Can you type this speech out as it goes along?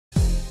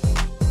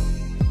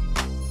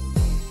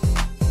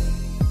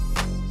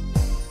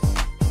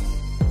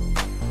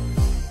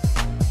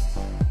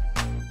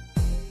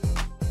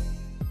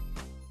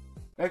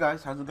Hey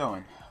guys, how's it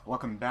going?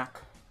 Welcome back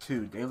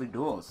to Daily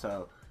Duels.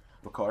 So,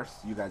 of course,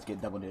 you guys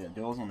get double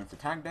duels on its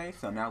attack day,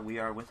 so now we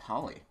are with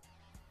Holly.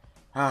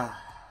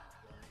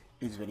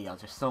 These videos,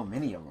 there's so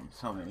many of them,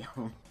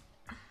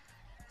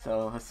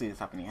 So, let's see what's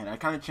happening. And I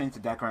kind of changed the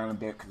deck around a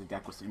bit, because the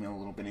deck was seeming a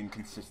little bit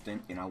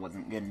inconsistent. You know, I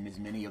wasn't getting as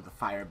many of the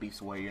Fire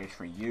Beast Warriors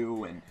for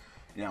you, and,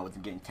 you know, I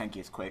wasn't getting tanky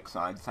as quick,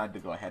 so I decided to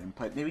go ahead and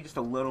put maybe just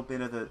a little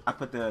bit of I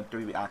put the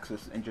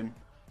 3-axis engine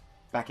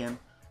back in,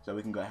 so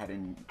we can go ahead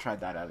and try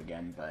that out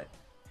again, but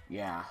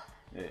yeah,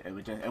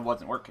 it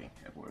wasn't working.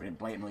 It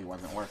blatantly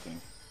wasn't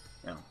working.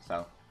 You know,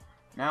 so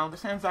now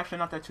this hand's actually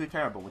not that too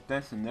terrible. With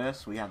this and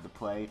this, we have to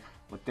play.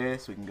 With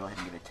this, we can go ahead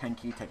and get a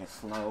tanky, take it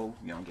slow,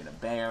 you know, get a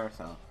bear.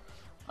 So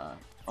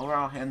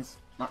overall, hand's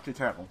not too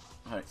terrible.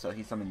 All right, so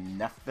he summoned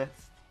Nephthith.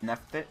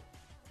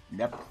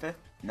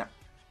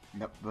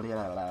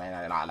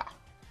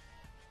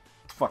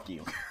 Fuck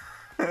you.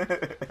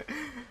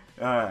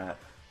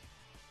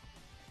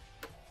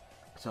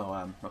 So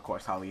of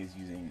course, Holly is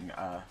using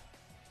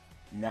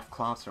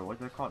Nefcloths, or what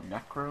they're called,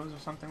 Nefcrows or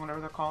something, whatever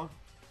they're called.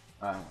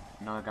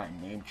 Another guy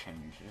name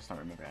change. I just don't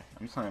remember that.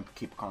 I'm just gonna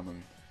keep calling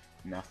them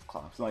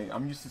Nefcloths. Like,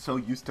 I'm so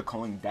used to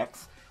calling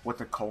decks what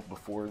they're called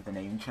before the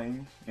name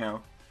change. You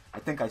know, I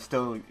think I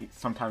still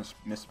sometimes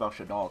misspell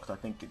Shaddoll, because I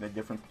think the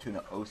difference between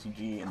the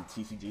OCG and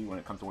CCG when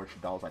it comes to word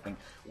Shaddolls, I think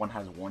one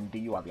has one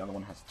D while the other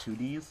one has two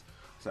Ds.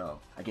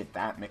 So I get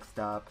that mixed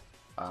up.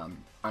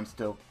 I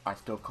still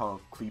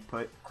call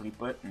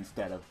Cleeput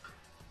instead of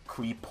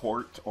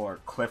Cleeport or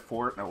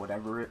Cliffort or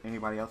whatever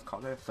anybody else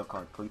calls it. Still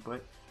call it Cleeput.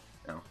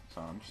 You know,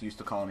 so I'm just used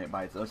to calling it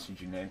by its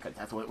OCG name, because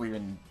that's what we've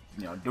been,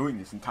 you know, doing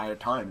this entire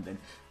time. And then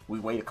we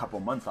wait a couple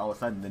months, all of a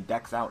sudden the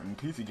deck's out in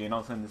TCG, and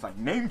all of a sudden it's like,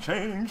 name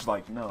change!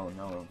 Like, no,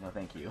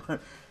 thank you.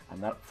 I'm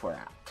not for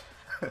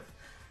that.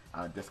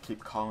 I'll just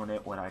keep calling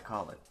it what I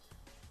call it.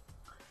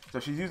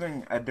 So she's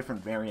using a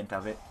different variant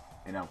of it,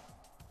 you know.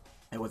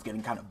 It was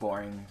getting kind of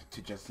boring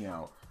to just, you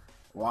know,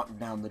 lock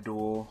down the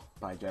duel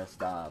by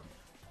just,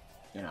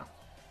 you know,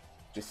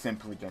 just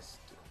simply just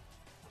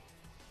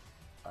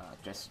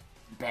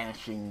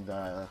banishing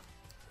the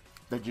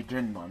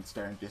Jin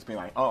monster and just being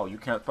like, oh, you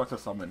can't special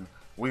summon,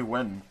 we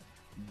win,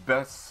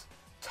 best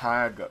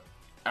tag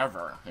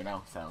ever, you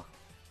know. So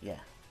yeah,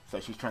 so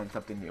she's trying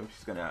something new.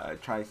 She's gonna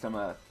try some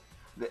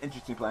the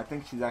interesting play. I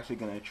think she's actually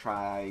gonna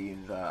try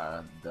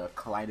the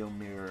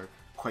Kaleido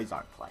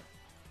Quasar play.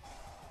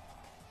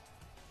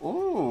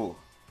 Ooh,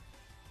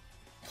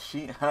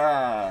 she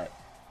had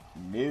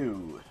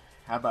no.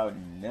 How about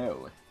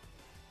no?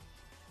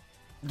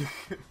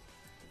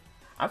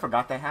 I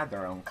forgot they had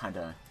their own kind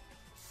of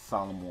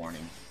solemn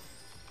warning.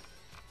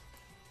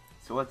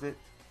 So what's it?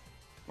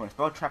 When a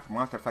spell trap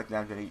monster effect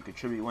activate, you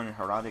contribute one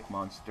heraldic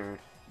monster,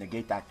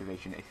 negate the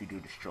activation if you do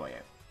destroy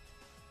it.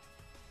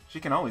 She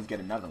can always get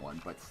another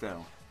one, but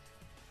still.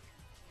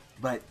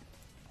 But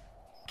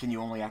can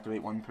you only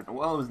activate one per?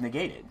 Well, it was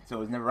negated, so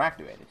it was never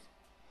activated.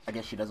 I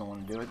guess she doesn't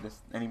want to do it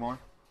anymore.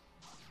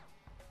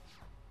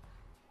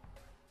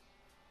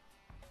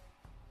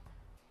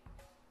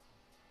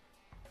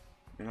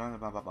 Blah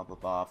blah blah blah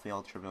blah.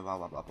 Failed trigger. Blah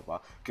blah blah blah blah.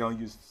 Can only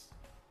use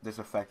this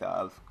effect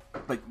of,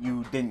 but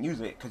you didn't use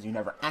it because you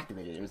never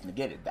activated it. It was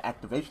negated. The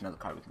activation of the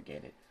card was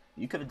negated.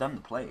 You could have done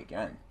the play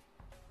again.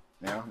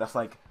 You know, that's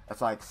like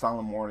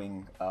Solemn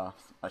Warning, a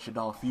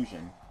Shaddoll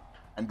fusion,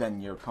 and then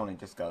your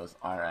opponent just goes,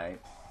 all right,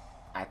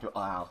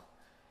 wow,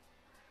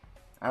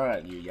 all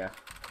right, Yuya.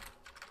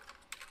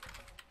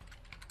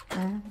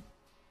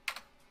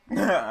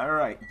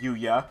 Alright,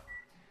 Yuya.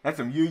 That's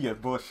some Yuya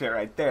bullshit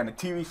right there. In the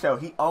TV show,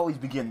 he always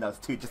begin those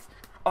two. Just,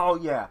 oh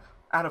yeah,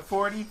 out of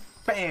 40,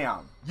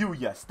 bam,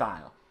 Yuya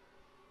style.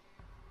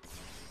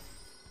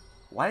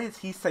 Why does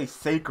he say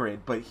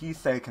sacred, but he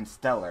say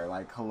constellar?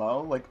 Like,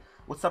 hello? Like,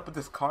 what's up with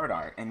this card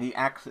art? And he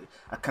actually,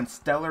 a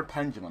constellar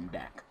pendulum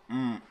deck.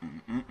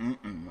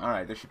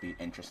 Alright, this should be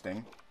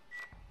interesting.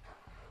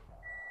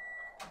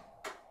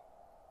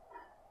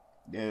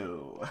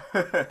 No.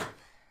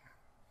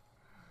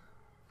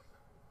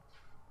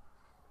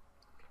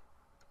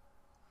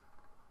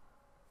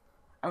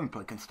 I haven't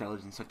played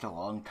Constellars in such a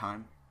long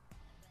time.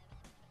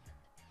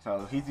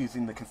 So he's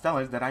using the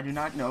Constellars that I do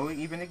not know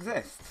even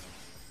exist.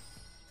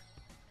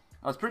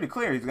 I was pretty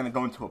clear he's going to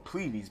go into a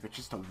Pleiades, but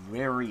just a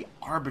very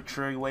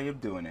arbitrary way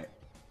of doing it.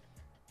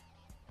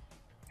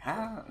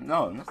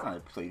 No, that's not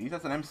a Pleiades,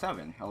 that's an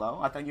M7. Hello?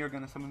 I thought you were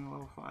going to summon the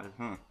level 5,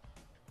 huh?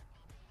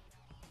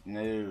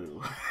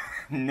 No.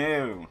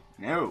 No.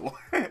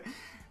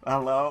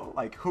 Hello?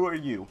 Like, who are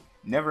you?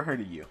 Never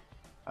heard of you.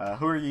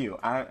 Who are you?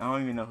 I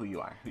don't even know who you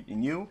are.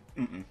 And you?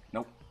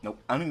 Nope.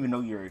 I don't even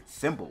know your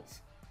symbols.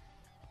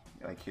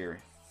 Like your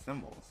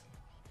symbols.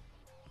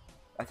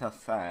 That's how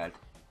sad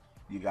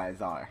you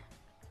guys are.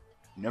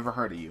 Never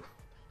heard of you.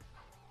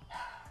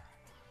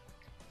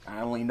 I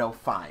only know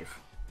 5.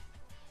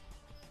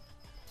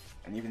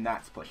 And even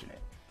that's pushing it.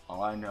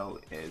 All I know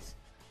is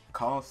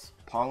Cos,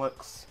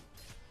 Pollux,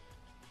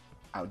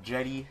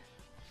 Algetti,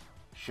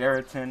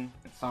 Sheraton,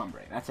 and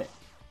Sombre. That's it.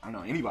 I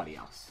don't know anybody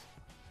else.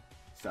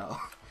 So,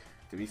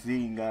 to be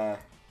seeing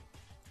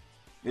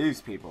these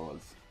people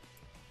is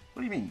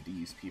What do you mean,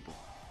 these people?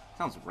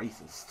 Sounds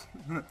racist.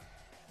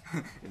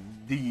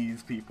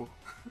 These people.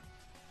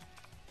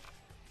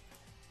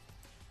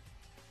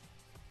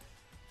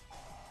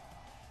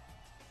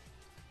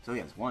 So he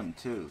has 1,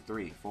 2,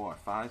 3, 4,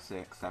 5,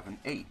 6, 7,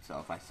 8. So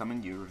if I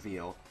summon you,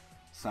 reveal,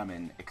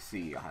 summon,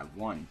 exceed, I have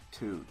 1,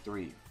 2,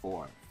 3,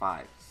 4,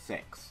 5,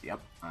 6. Yep,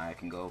 I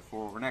can go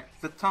for an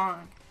extra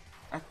time.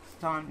 Extra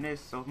time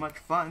is so much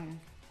fun.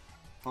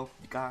 Hope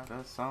you got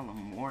a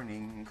solemn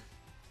warning.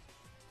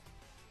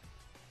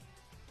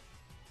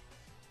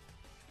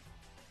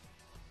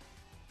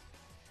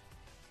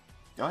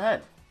 Go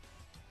ahead.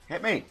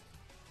 Hit me.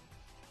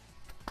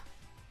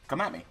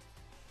 Come at me.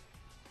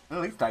 At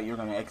least thought you were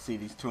gonna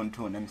exceed these 2 and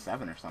 2 and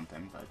M7 or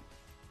something, but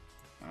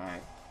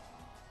alright.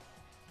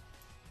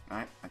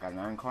 Alright, I got an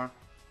iron core.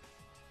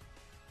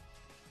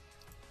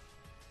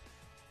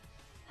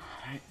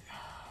 Alright,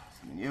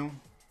 summon you.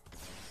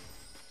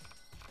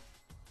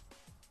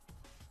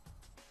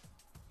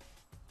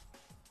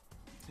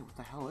 Dude, what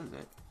the hell is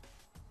it?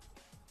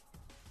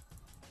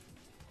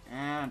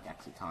 And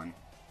Exiton.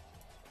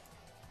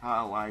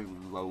 How I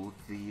loathe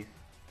thee.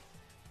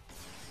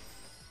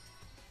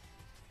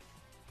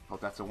 Hope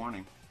that's a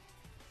warning.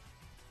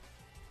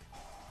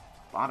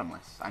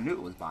 Bottomless. I knew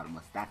it was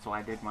bottomless. That's why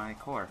I did my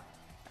core.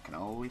 I can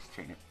always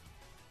chain it.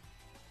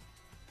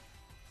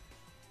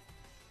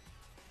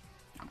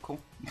 I'm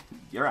cool.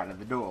 You're out of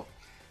the duel.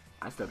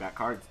 I still got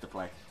cards to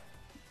play.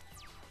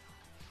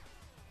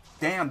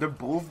 Damn, they're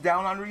both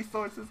down on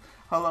resources?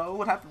 Hello?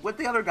 What happened? What'd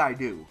the other guy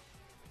do?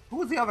 Who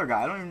was the other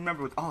guy? I don't even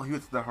remember what... Oh, he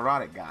was the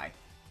Heraldic guy.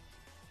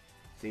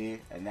 See?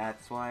 And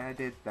that's why I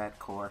did that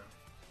core.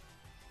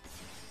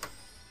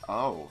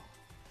 Oh.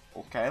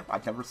 Okay,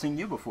 I've never seen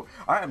you before.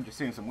 I'm just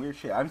seeing some weird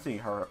shit. I'm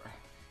seeing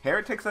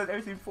Heretics I've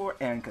never seen before,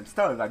 and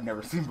Constellas I've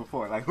never seen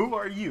before. Like, who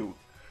are you?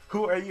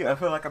 Who are you? I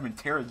feel like I'm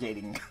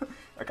interrogating.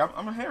 Like,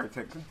 I'm a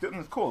heretic.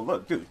 It's cool.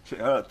 Look, dude,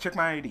 check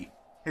my ID.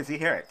 Is he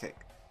heretic?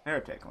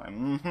 Heretic. Like,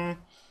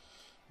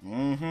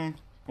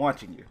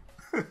 watching you.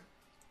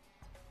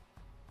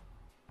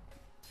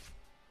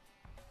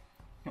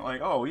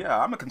 Like, oh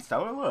yeah, I'm a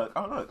Constellar. Look,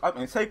 oh look, I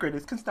mean, sacred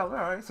is Constellar.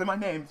 All right, so my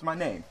name's my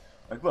name.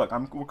 Like, look,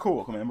 we're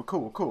cool, man. We're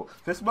cool, we're cool.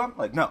 This bump,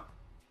 like, no.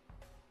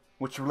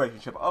 What's your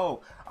relationship?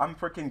 Oh, I'm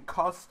freaking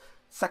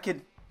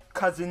second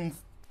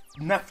cousin's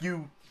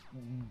nephew,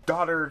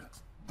 daughter,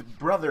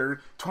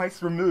 brother,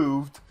 twice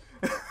removed.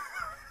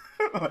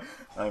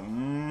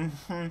 I'm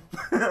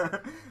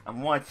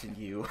watching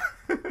you.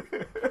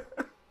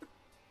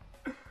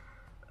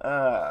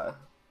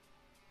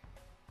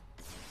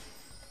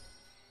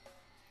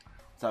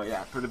 So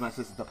yeah, pretty much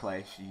this is the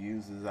play. She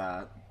uses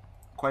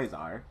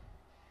Quasar,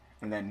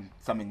 and then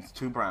summons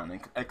 2 brown and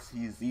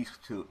exceeds these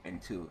 2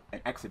 into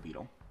an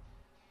Exabeetle,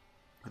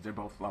 because they're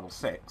both level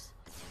 6.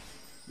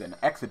 Then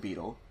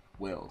Exabeetle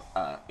will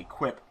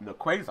equip the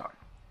Quasar,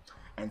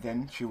 and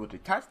then she will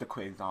detach the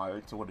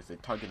Quasar to, what is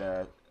it, target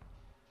a...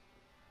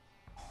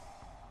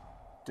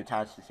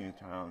 Detach the unit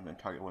and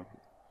target one...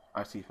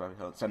 RC for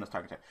send this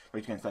target attack. But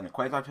she's gonna send the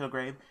Quasar to the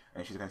grave,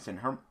 and she's gonna send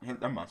her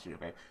monster to the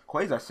grave.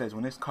 Quasar says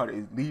when this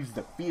card leaves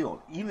the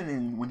field,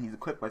 even when he's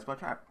equipped by Spell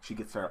Trap, she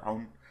gets her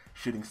own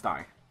shooting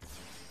star.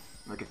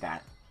 Look at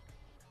that.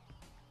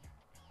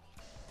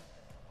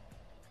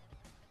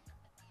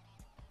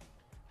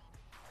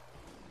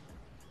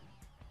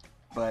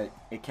 But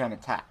it can't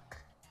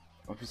attack.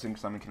 If you sing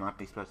summon cannot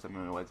be special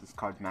summon, otherwise this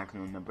card's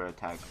maximum number of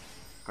attacks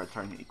per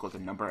turn equals the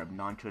number of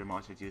non-tutor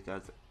monsters used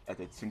as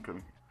its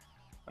increment.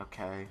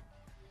 Okay.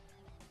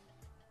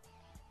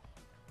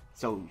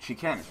 So she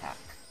can attack.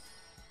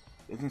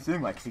 Doesn't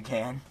seem like she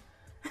can.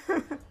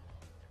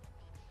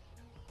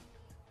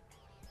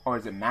 Or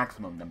is it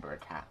maximum number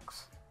of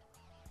attacks?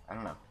 I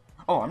don't know.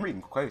 Oh, I'm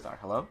reading Quasar.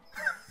 Hello?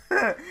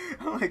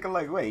 I'm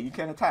like, wait, you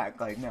can't attack.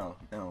 Like, no.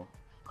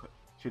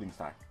 Shooting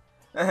star.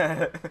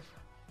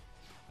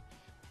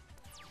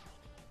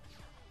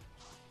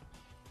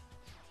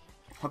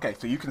 Okay,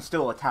 so you can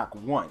still attack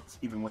once,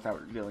 even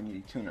without revealing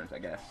any tuners, I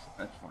guess.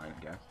 That's fine,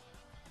 I guess.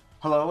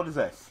 Hello, what is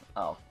this?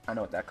 Oh, I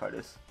know what that card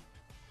is.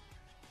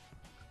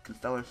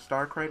 Constellar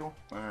Star Cradle?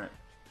 Alright.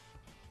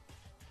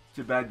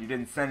 Too bad you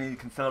didn't send any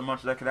Constellar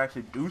monsters that could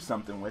actually do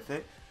something with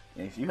it.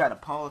 And if you had a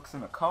Pollux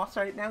and a Cost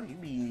right now, you'd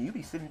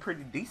be sitting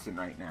pretty decent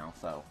right now,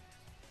 so.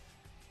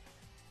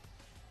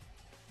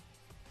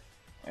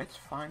 It's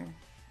fine.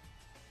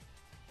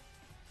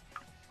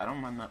 I don't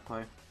mind that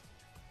play.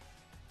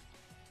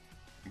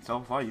 And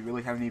so far, you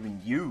really haven't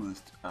even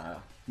used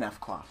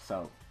Nefcloth,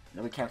 so you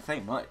really can't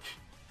say much.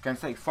 Can't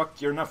say, fuck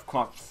your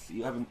Nefcloths.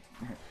 You haven't...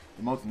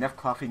 The most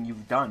Nefclothing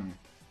you've done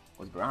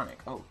was Baronic.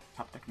 Oh,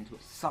 top decked into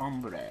a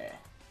Sombre.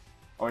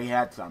 Or he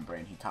had Sombre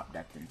and he top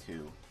decked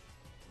into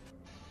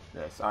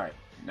this. Alright,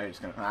 they're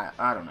just gonna...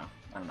 I don't know.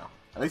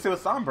 At least it was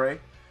Sombre.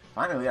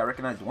 Finally, I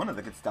recognized one of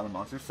the Constellar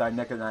monsters, so I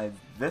recognized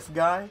this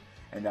guy,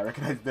 and I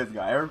recognized this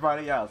guy.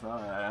 Everybody else,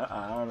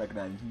 I don't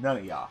recognize none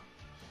of y'all.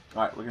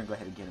 Alright, we're gonna go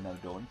ahead and get another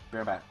duel in.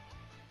 Bear back.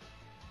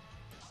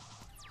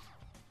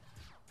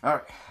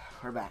 Alright,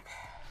 we're back.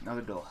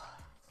 Another duel.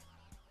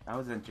 That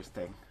was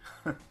interesting.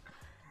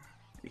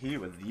 he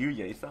was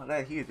Yuya. You saw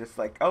that? He was just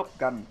like, oh,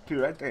 got him two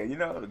right there. You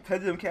know, the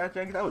pendulum catch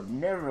dragons, I would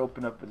never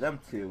open up for them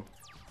two.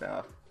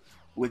 So,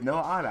 with no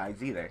odd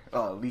eyes either.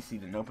 Oh, at least he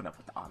didn't open up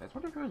with the odd eyes. I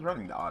wonder if he was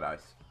running the odd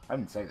eyes. I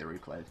didn't say the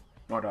replays,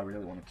 nor do I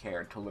really want to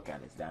care to look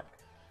at his deck.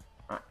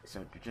 Alright,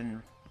 so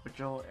Djinn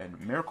Vigil and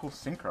Miracle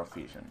Synchro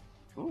Fusion.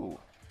 Ooh.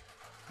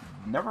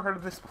 Never heard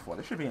of this before.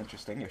 This should be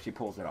interesting if she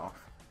pulls it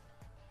off.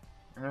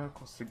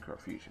 Miracle Synchro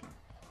Fusion.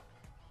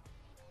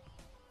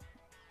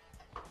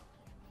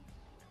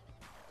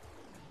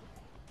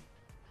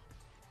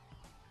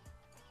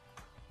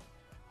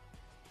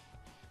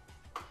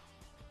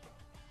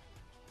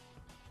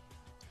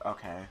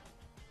 Okay.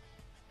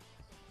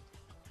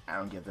 I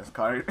don't get this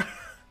card.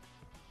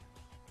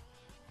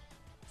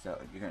 So,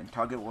 you're going to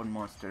target one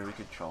monster we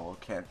control,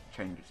 can't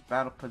change its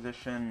battle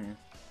position,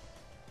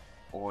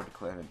 or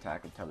declare an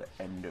attack until the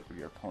end of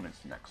your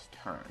opponent's next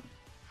turn.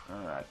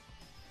 Alright.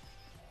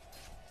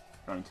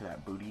 Running to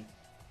that booty.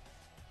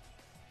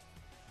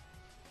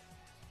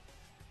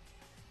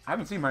 I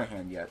haven't seen my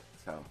hand yet,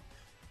 so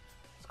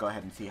let's go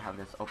ahead and see how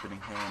this opening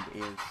hand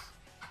is.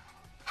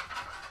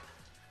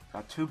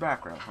 Got two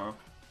back row, huh?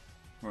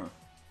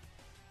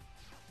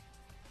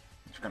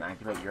 Just gonna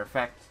activate your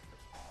effect.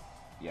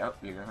 Yep,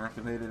 you're gonna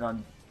activate it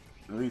on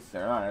release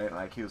there. Alright,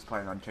 like he was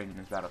planning on changing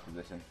his battle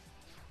position.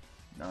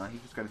 No,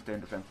 he's just gonna stay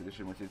in defense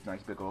position with his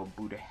nice big old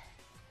booty.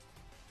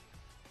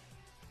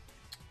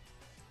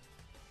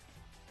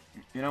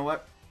 You know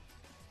what?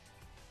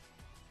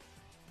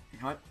 You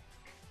know what?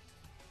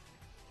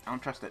 I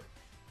don't trust it.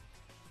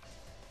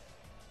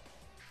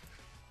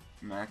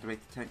 I'm gonna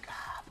activate the tank,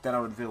 but then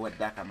I'll reveal what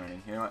deck I'm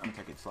running. You know what? I'm gonna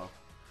take it slow.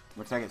 I'm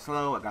gonna take it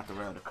slow. I got the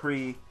Rail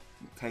Decree.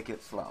 Take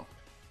it slow.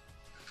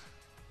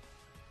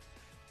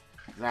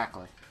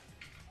 Exactly.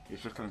 You're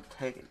just gonna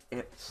take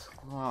it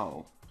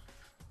slow.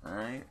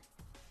 Alright?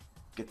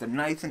 Get them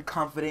nice and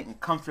confident and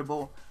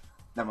comfortable.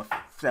 Then I'm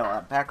gonna sell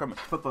out back. I'm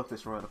gonna flip up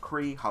this Royal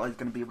Decree. Holly's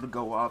gonna be able to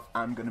go off.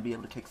 I'm gonna be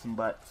able to kick some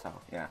butt. So,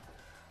 yeah.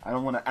 I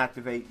don't want to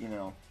activate, you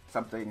know,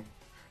 something.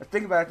 I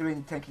think about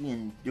activating tanking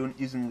and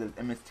using the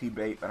MST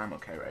bait, but I'm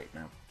okay right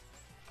now.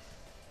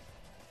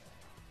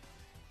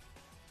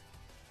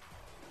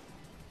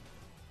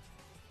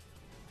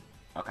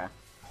 Okay.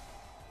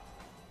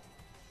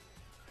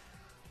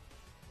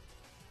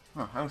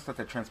 Huh, I always thought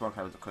that Transform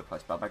Power was a quick play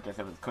spell, but I guess if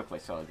it was a quick play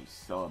spell, it'd be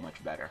so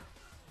much better.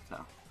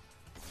 So.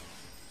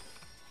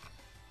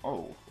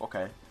 Oh,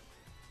 okay.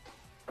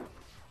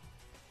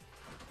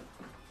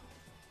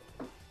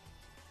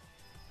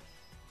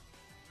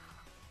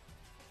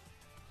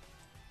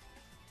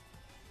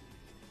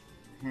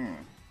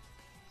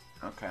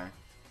 Okay.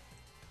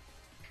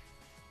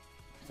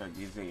 So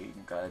using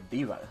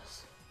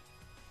divas.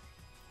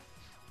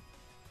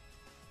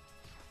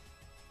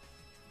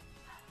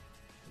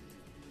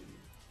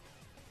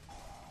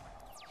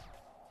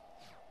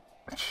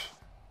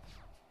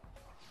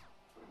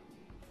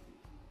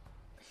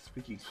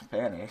 Speaking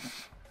Spanish,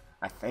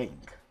 I think.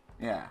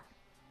 Yeah.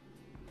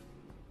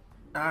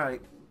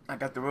 Alright, I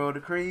got the Royal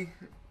Decree.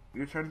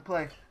 Your turn to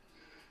play.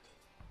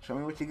 Show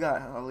me what you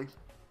got, Holly.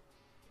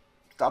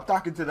 Stop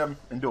talking to them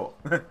and duel.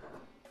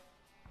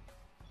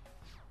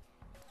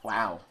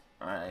 Wow.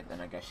 Alright, then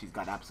I guess she's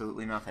got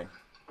absolutely nothing.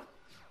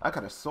 I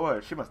got a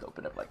sword. She must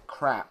open up like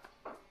crap.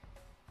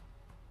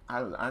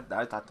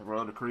 I thought the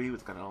Royal Decree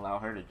was going to allow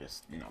her to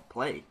just, you know,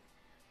 play.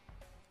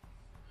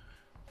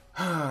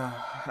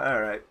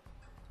 Alright.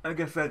 I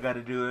guess I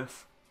gotta do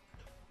this.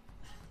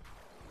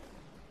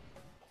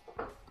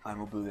 I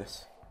will do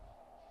this.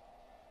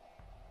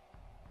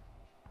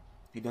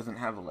 He doesn't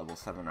have a level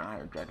 7 or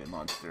higher dragon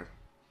monster.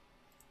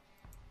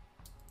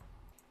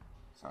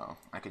 So,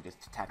 I could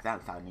just attack that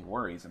without any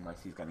worries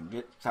unless he's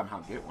gonna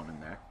somehow get one in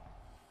there.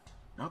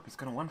 Nope, he's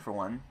gonna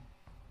 1-for-1.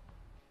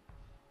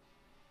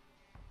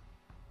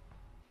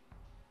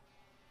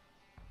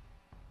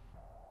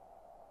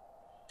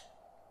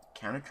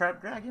 Counter Trap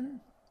Dragon?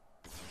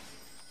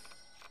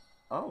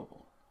 Oh.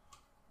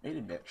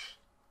 Maiden bitch.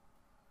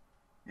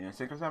 You gonna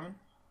Synchro Summon?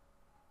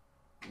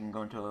 You can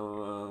go into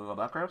a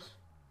Black Rose?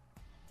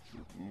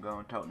 You can go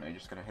into... No, you're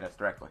just gonna hit us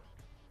directly.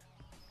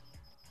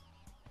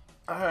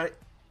 Alright.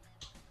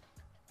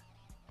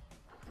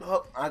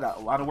 Well, I got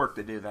a lot of work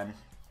to do then.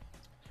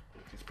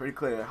 It's pretty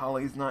clear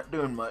Holly's not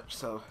doing much,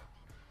 so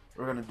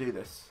we're gonna do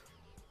this.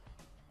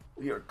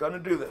 We are gonna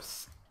do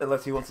this.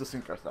 Unless he wants to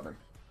Synchro Summon.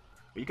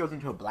 If he goes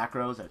into a Black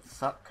Rose, that'd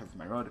suck, because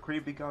my Royal Decree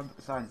be gone, but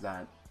besides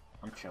that,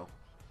 I'm chill.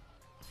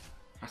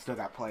 I still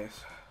got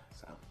plays,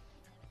 so. I'm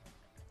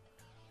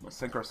gonna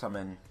Synchro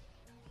Summon.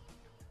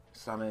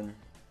 Summon.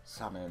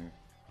 Summon.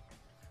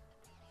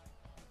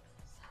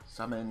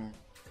 Summon.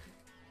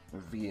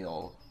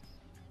 Reveal.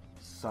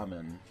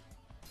 Summon.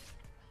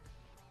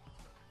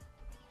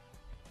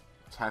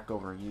 Attack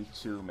over you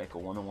two, make a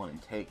 1-on-1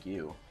 and take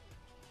you.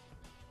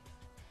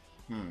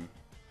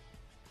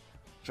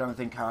 Trying to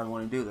think how I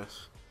want to do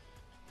this.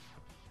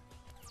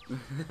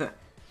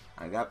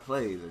 I got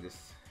plays, I just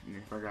need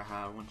to figure out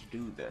how I want to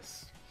do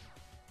this.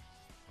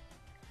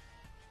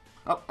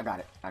 Oh, I got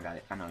it.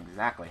 I know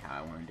exactly how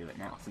I want to do it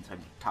now, since I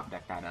top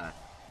decked that a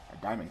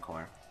Diamond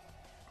Core.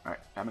 Alright,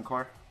 Diamond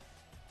Core.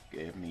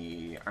 Give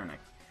me Hermit.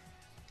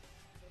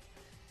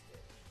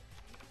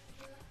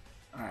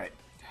 Alright.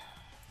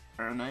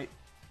 Hermit.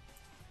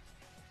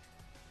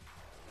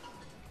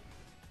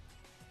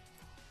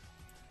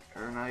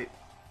 Hermit.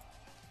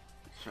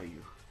 Show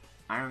you.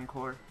 Iron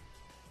Core.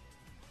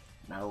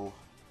 No.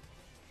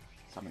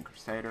 Summon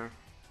Crusader.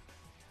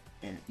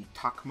 In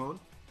Attack mode.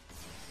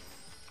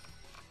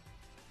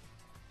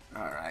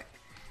 Alright.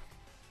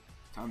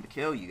 Time to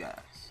kill you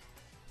guys.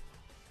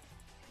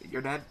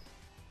 You're dead.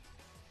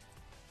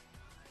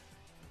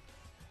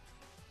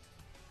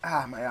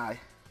 Ah, my eye.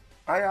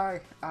 Eye,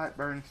 it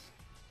burns.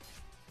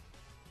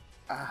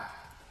 Ah.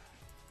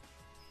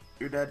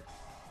 You're dead.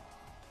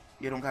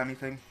 You don't got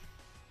anything?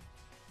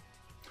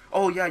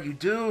 Oh, yeah, you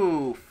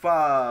do!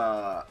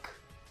 Fuck.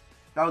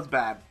 That was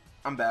bad.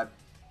 I'm bad.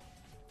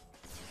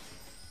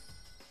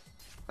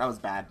 That was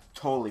bad.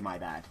 Totally my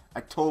bad.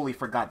 I totally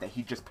forgot that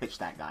he just pitched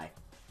that guy.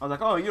 I was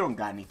like, oh, you don't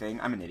got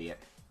anything. I'm an idiot.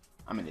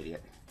 I'm an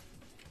idiot.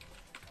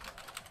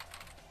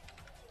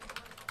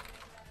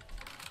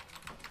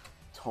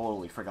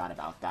 Totally forgot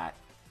about that.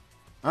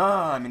 Oh,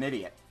 I'm an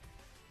idiot.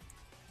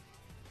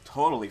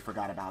 Totally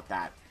forgot about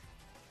that.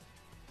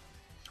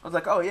 I was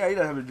like, oh yeah, he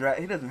doesn't have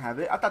a he doesn't have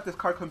it. I thought this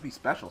card couldn't be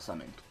special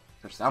summoned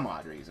for some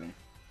odd reason.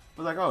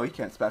 I was like, oh, he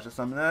can't special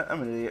summon that.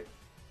 I'm an idiot.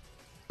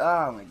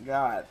 Oh my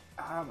god.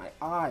 Ah, my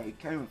eye. I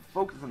can't even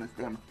focus on this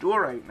damn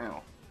door right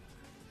now.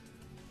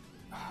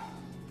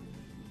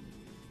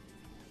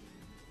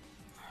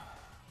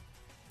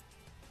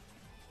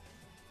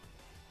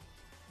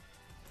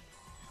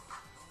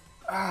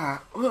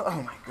 Ah,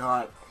 oh my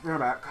god. They're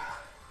back.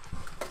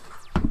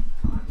 God,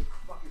 the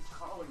fuck is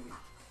calling me.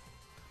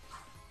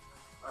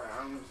 Alright,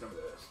 I'm gonna do some of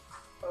this.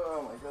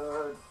 Oh my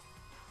god.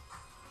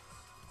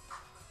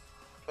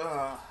 Oh my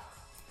god.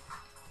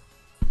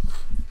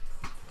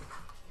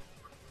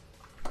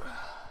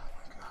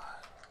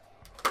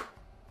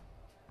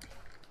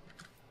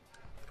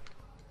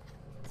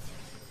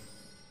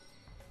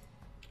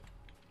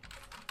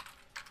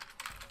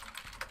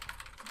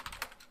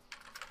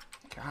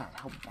 God,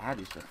 how bad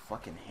is your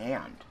fucking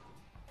hand?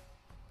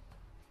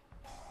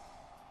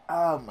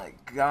 Oh my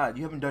god,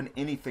 you haven't done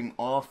anything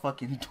all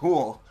fucking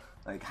duel.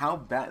 Like how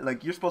bad?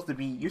 Like you're supposed to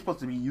be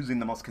using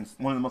the most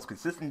one of the most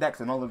consistent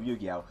decks in all of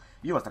Yu-Gi-Oh.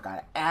 You must have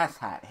got an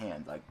asshat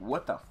hand. Like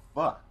what the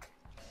fuck?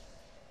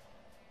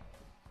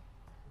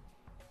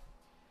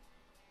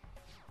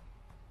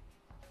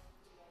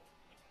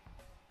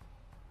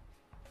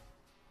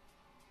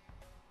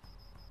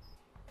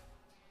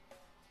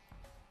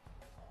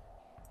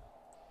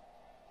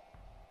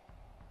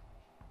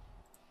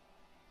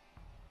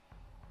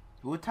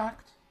 Who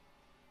attacked?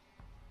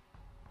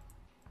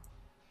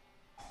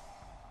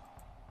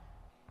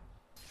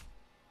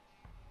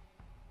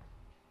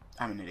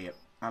 I'm an idiot.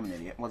 I'm an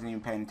idiot. Wasn't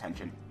even paying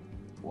attention.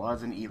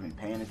 Wasn't even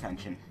paying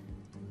attention.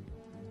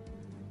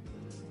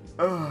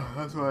 Oh,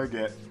 that's what I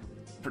get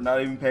for not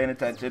even paying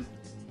attention.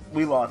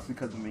 We lost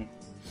because of me.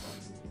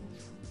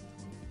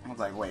 I was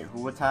like, wait,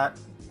 who attacked?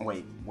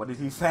 Wait, what did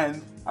he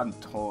send? I'm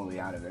totally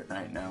out of it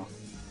right now.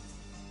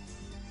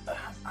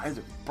 Eyes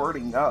are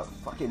burning up.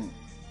 Fucking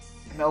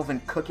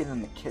Melvin cooking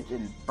in the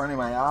kitchen, burning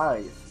my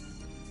eyes.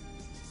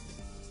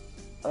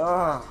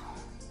 Ugh.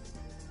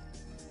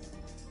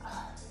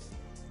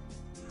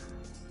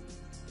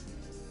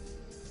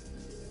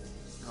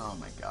 Oh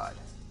my god.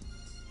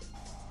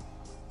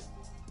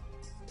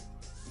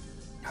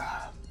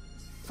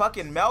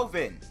 Fucking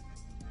Melvin!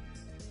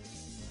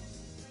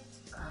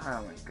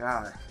 Oh my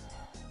god.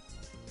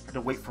 I had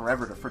to wait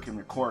forever to freaking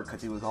record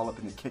because he was all up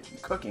in the kitchen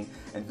cooking,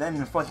 and then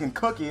the fucking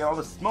cooking, all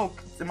the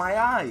smoke in my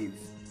eyes.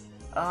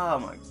 Oh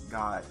my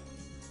god.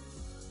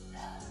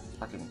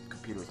 Fucking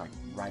computer was like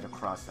right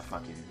across the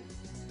fucking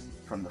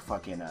from the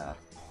fucking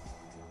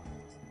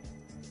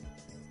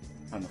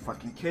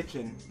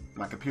kitchen.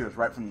 My computer's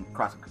right from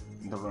across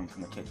the room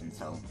from the kitchen,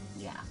 so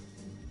yeah.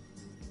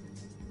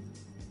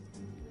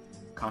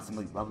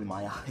 Constantly rubbing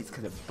my eyes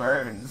because it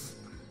burns.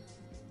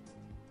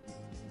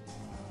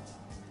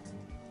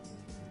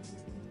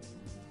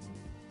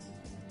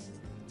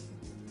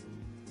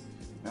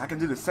 And I can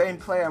do the same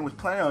play I was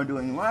planning on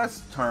doing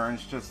last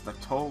turns, just I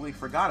totally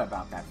forgot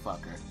about that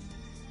fucker.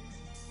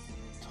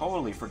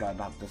 Totally forgot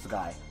about this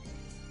guy.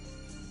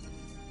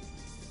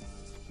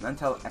 And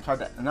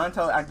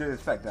until I did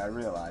effect that I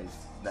realized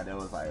that it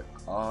was like,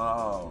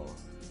 oh.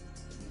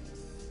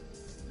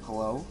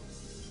 Hello?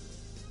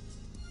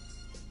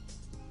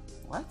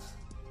 What?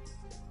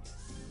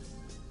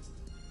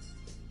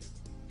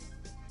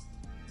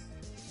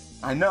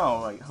 I know,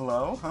 like,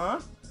 hello? Huh?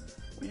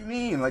 What do you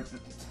mean? Like,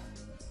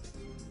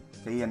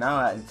 see, you know,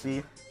 and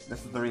see,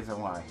 this is the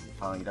reason why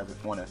he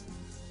doesn't want to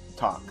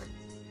talk.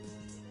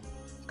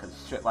 Because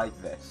shit like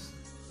this.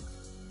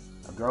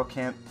 A girl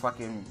can't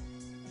fucking...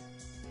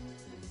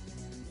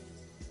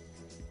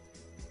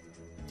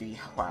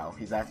 Wow,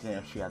 he's asking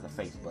if she has a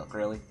Facebook,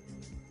 really?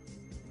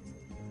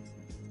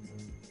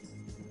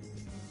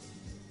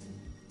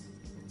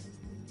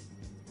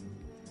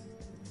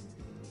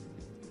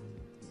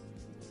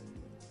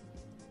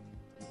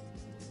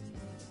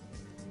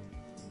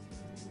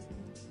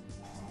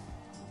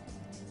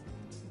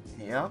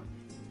 Yep.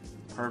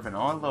 Perving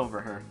all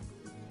over her.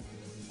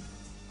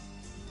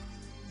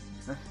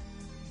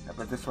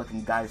 But this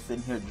fucking guy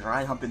sitting here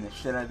dry humping the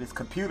shit out of his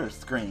computer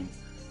screen.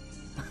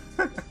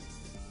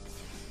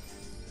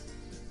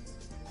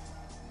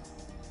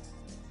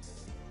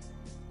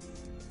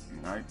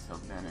 Alright, so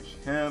banish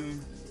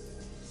him.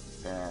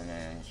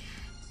 Banish...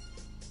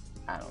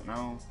 I don't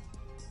know.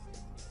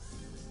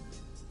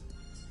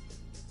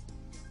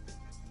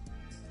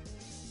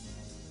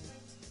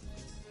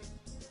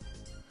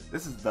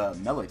 This is the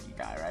melody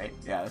guy, right?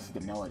 Yeah, this is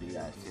the melody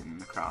guy sitting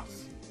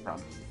across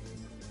from.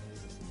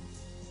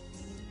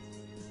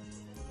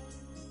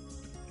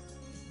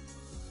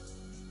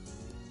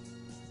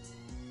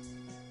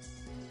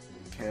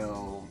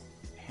 Kill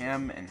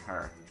him and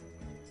her.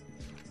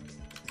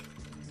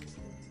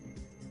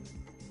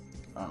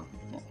 Oh,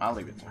 well, I'll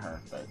leave it to her,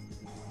 but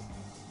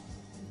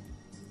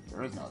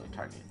there is no other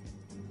target.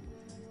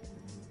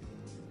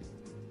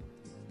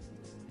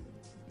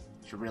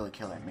 Should really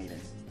kill that maiden.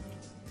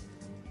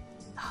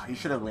 Oh, you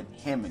should have went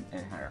him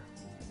and her.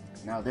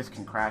 Now this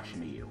can crash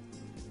into you.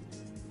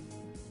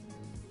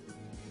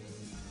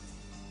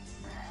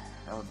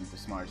 That wasn't the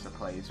smartest of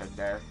plays right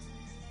there.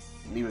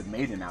 Leave a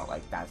maiden out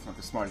like that's not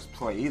the smartest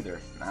play either.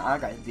 Now I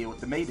gotta deal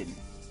with the maiden.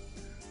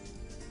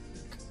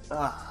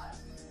 Ugh.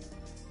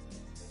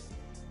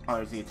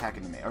 Or is he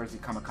attacking the maiden? Or is he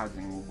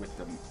kamikazing with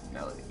the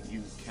melody?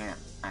 You can't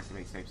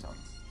activate safe zone.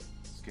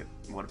 Skip.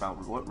 What about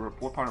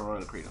what part of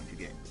Royal Decree don't you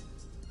get?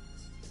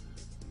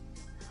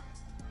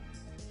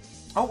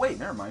 Oh wait,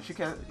 never mind. She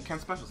can't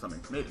special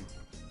summon maiden.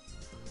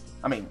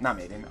 I mean, not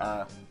maiden.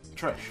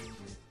 Trish.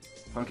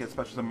 Don't get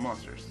special summon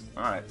monsters.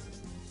 All right.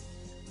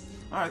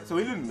 All right. So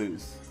we didn't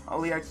lose.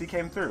 All he actually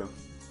came through.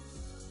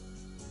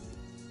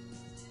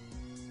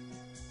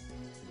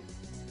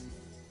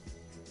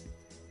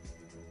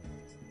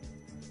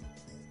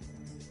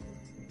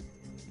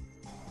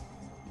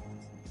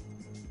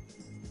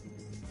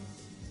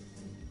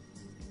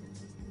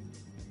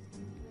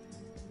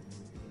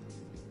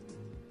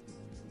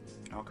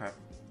 Okay.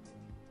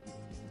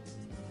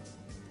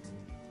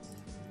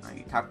 Now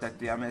you tap that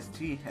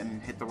DMST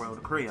and hit the Royal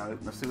Decree.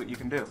 Let's see what you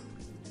can do.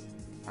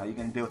 How are you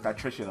gonna deal with that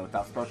Trishula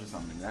without special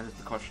summoning? That is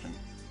the question.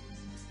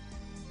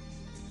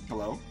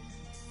 Hello?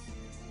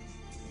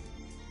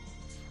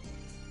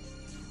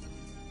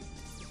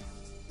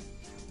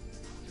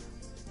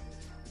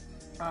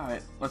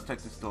 Alright, let's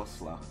take this duel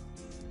slow.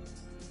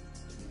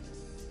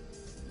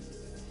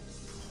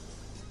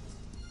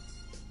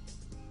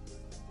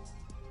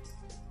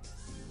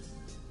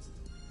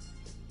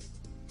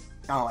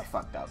 Oh, I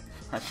fucked up.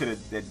 I should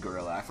have did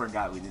Gorilla. I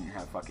forgot we didn't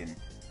have fucking,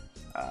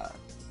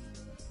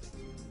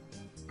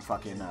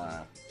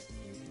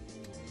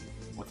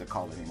 what's it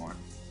called anymore?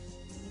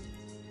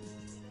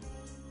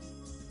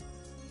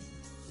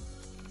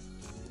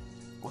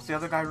 What's the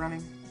other guy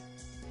running?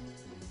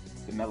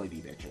 The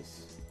melody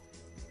bitches.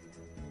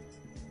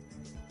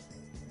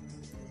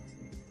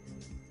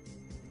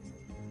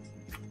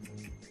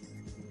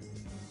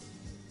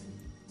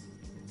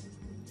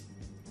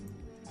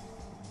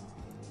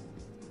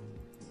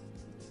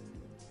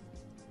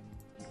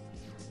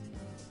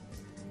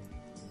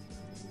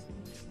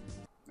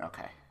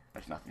 Okay,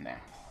 there's nothing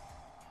there.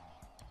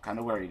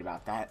 Kinda worried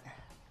about that.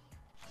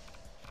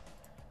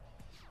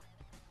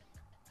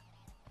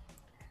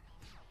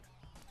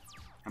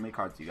 How many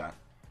cards you got?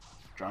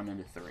 Drawn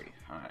into 3.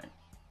 Alright.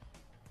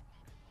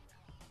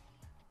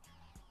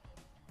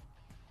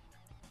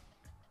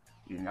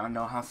 You now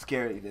know how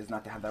scary it is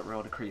not to have that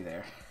Royal Decree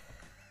there.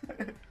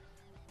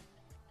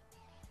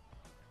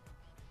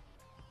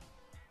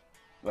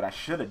 What I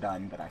should have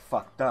done, but I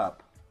fucked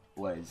up,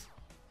 was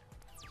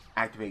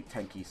activate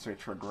Tenki,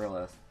 search for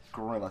Gorilla,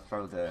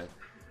 throw the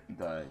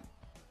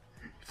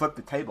flip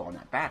the table on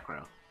that back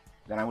row.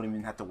 Then I wouldn't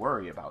even have to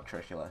worry about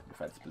Trishula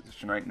defense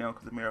position right now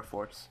because of Mirror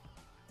Force.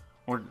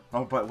 Or,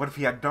 oh, but what if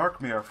he had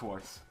Dark Mirror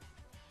Force?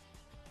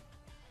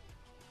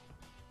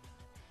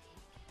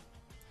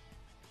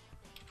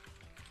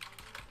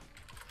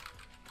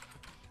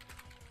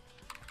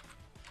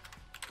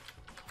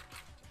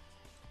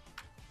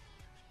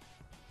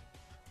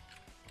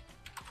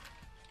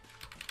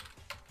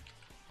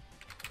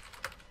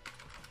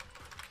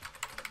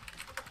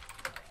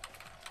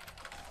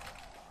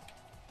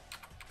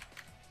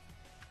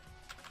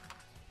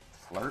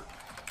 Flirt.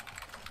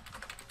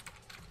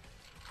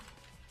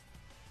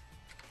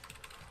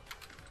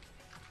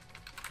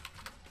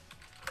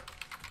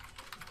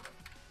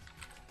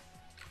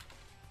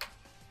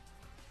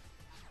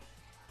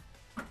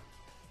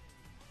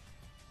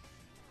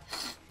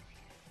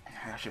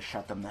 I should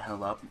shut them the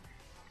hell up.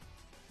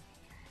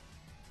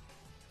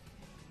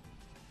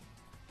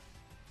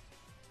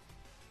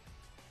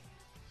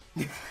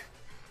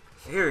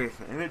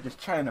 Seriously, they're just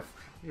trying to,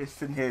 they're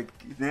sitting here,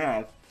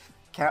 yeah,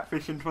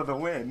 catfishing for the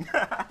win.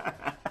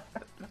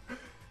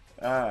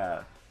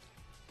 Yeah,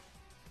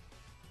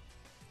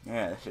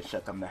 let's just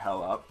shut them the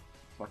hell up.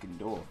 Fucking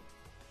duel.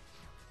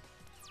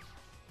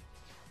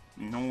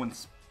 No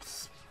one's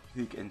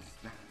speaking.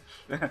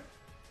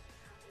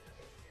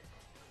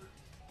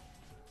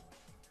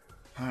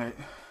 Alright,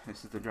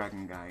 this is the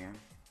dragon guy again.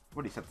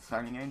 What, he set the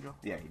signing angel?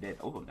 Yeah, he did.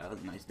 Oh, that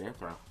was a nice dare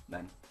throw,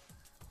 then.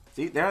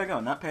 See, there we go,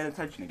 not paying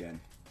attention again.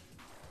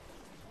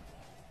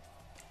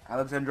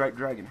 Alexandrite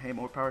Dragon, hey,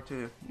 more power to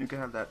you. You can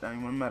have that,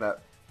 anyone met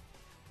up.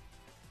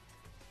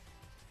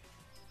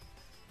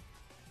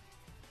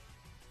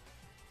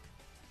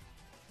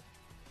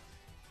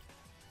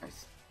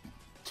 Nice.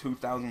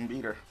 2,000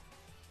 beater.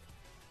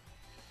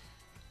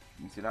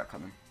 You can see that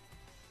coming.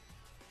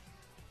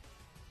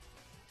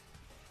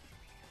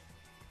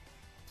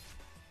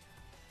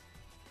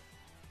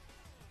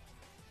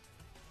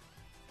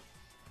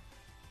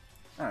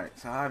 Alright,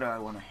 so how do I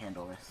want to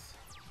handle this?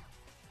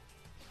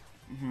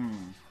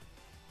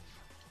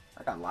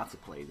 I got lots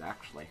of plays,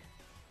 actually.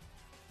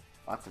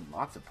 Lots and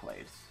lots of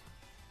plays.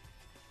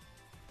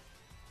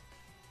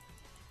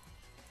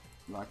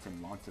 Lots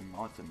and lots and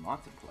lots and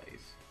lots of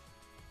plays.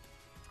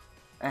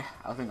 I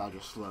think I'll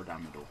just slow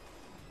down the duel.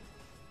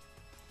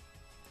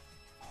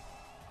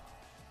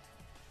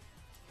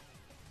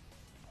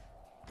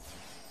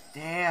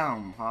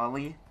 Damn,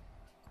 Holly.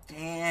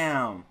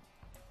 Damn.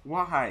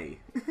 Why?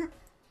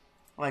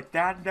 Like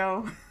that,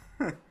 though?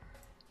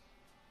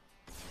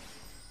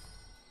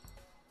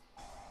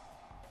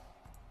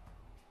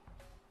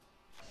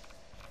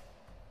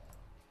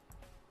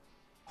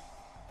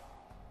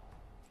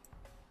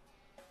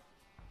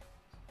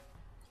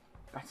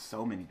 That's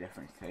so many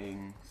different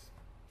things.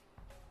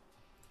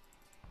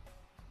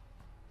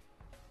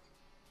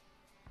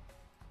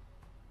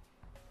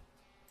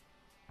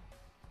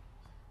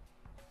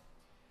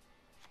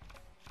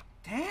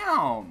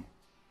 Damn!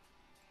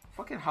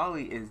 Fucking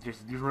Holly is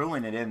just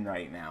drilling it in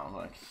right now.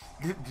 Like,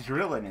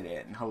 drilling it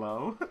in.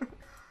 Hello?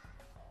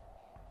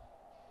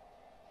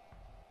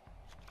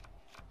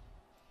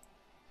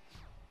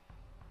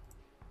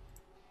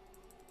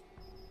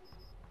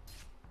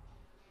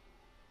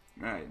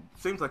 Alright,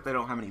 seems like they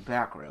don't have any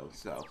back rows,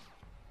 so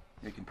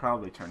they can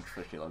probably turn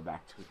Trishula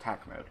back to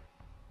attack mode.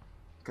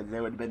 Because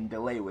there would have been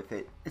delay with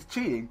it. It's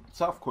cheating.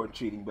 Softcore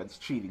cheating, but it's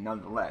cheating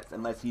nonetheless.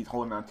 Unless he's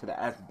holding on to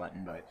the S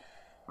button, but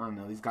I don't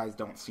know, these guys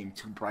don't seem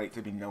too bright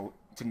to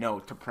know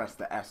to press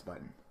the S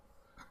button.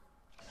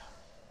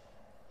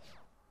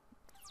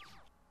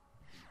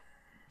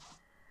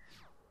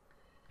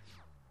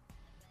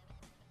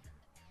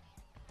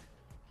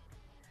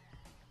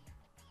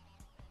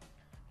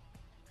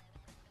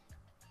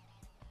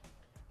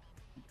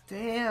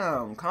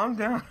 Damn, calm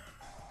down.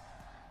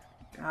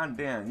 God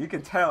damn, you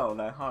can tell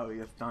that Holly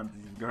has done to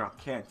this girl,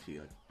 can't you?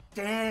 Like,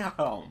 damn!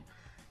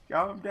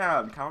 Calm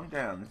down, calm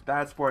down. It's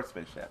bad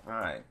sportsmanship,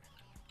 alright.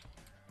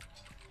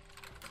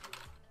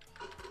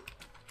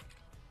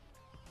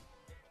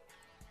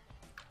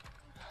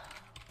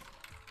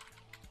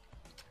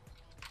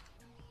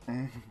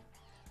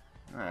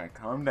 Alright,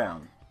 calm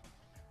down.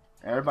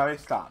 Everybody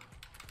stop.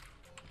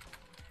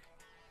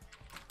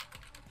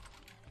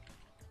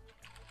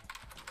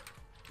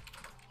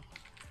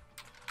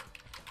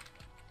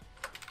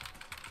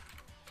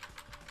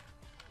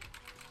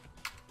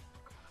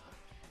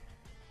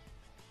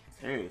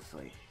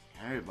 Seriously,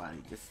 everybody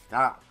just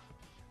stop.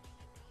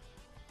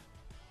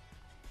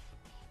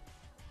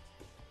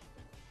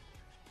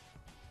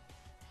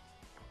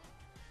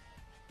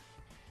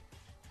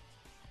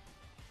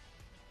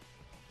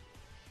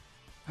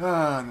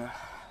 Oh, no. If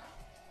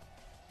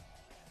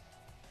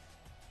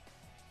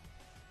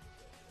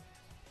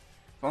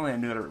only I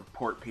knew how to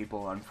report people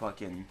on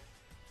fucking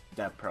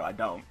Dev Pro. I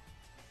don't.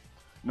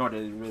 Nor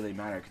does it really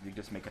matter because you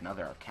just make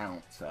another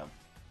account, so.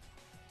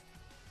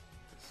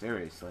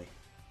 Seriously.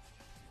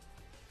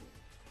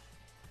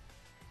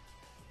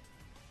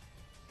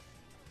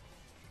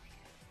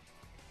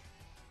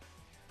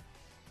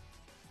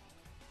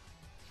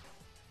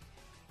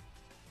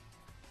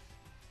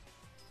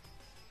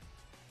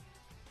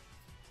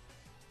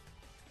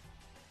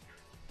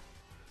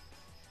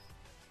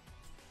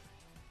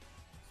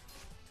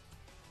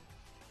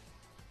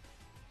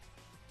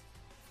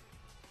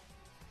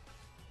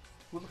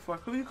 Who the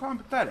fuck? Who are you calling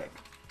pathetic?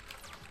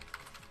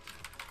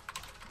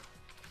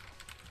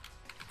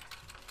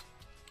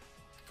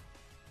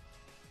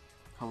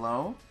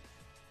 Hello?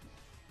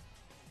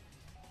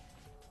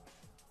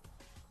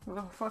 Who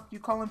the fuck you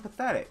calling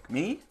pathetic?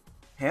 Me?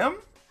 Him?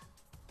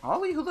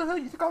 Holly? Who the hell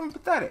you calling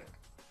pathetic?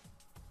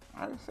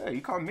 I didn't say you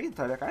calling me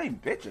pathetic. I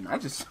ain't bitching. I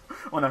just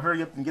want to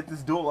hurry up and get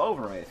this duel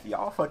over with.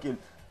 Y'all fucking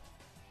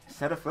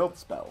set a field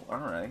spell.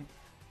 Alright.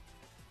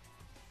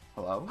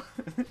 Hello?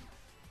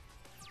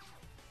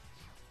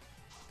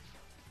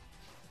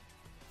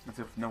 As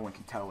if no one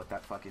can tell what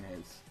that fucking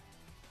is.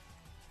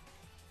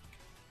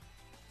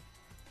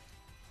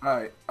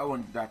 Alright, I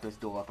want to back this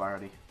duel up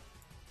already. Is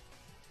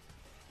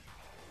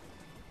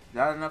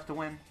that enough to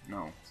win?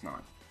 No, it's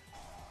not.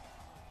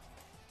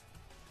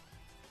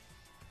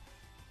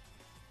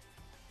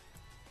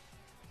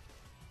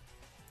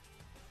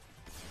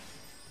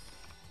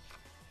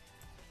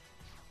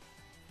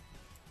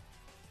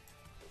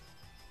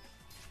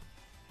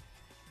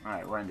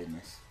 Alright, we're ending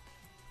this.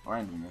 We're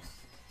ending this.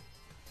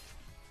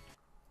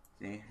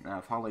 See, now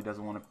if Holly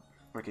doesn't want to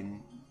freaking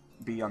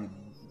be on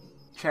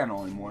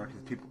channel anymore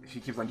because she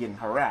keeps on getting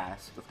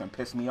harassed. It's gonna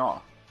piss me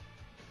off.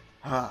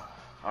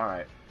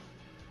 Alright.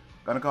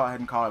 Gonna go ahead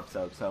and call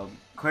episode. So,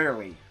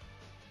 clearly.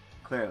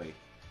 I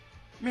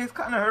mean, it's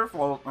kind of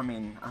hurtful. I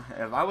mean,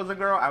 if I was a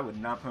girl, I would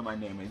not put my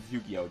name as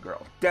Yu-Gi-Oh!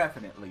 Girl.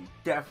 Definitely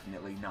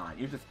not.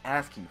 You're just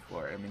asking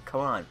for it. I mean,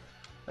 come on.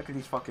 Look at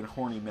these fucking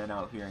horny men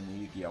out here in the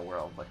Yu-Gi-Oh!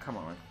 World. Like, come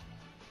on.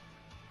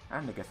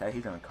 That nigga said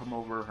he's gonna come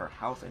over her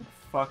house and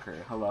fuck her.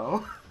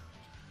 Hello?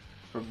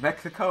 From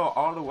Mexico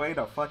all the way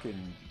to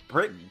fucking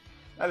Britain.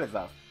 That is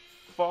a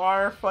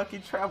far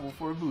fucking travel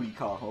for a booty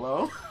call.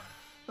 Hello?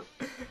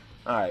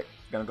 Alright,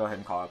 gonna go ahead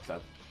and call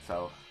episode.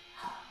 So,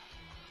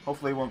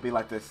 hopefully it won't be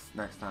like this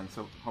next time.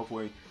 So,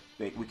 hopefully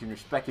we can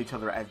respect each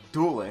other as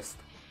duelists.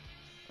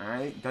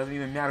 Alright? Doesn't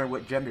even matter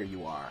what gender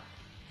you are.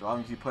 As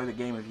long as you play the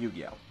game of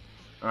Yu-Gi-Oh!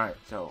 Alright,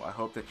 so I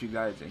hope that you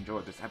guys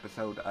enjoyed this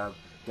episode of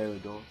Daily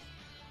Duels.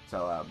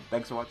 So,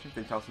 thanks for watching.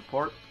 Thanks for all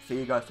support. See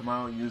you guys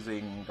tomorrow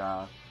using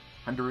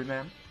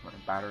Hunderyman, or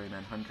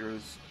Batteryman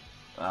Hunters.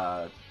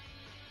 What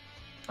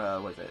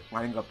is it?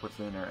 Lining up with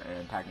Lunar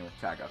and tagging with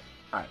Saga.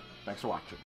 Alright, thanks for watching.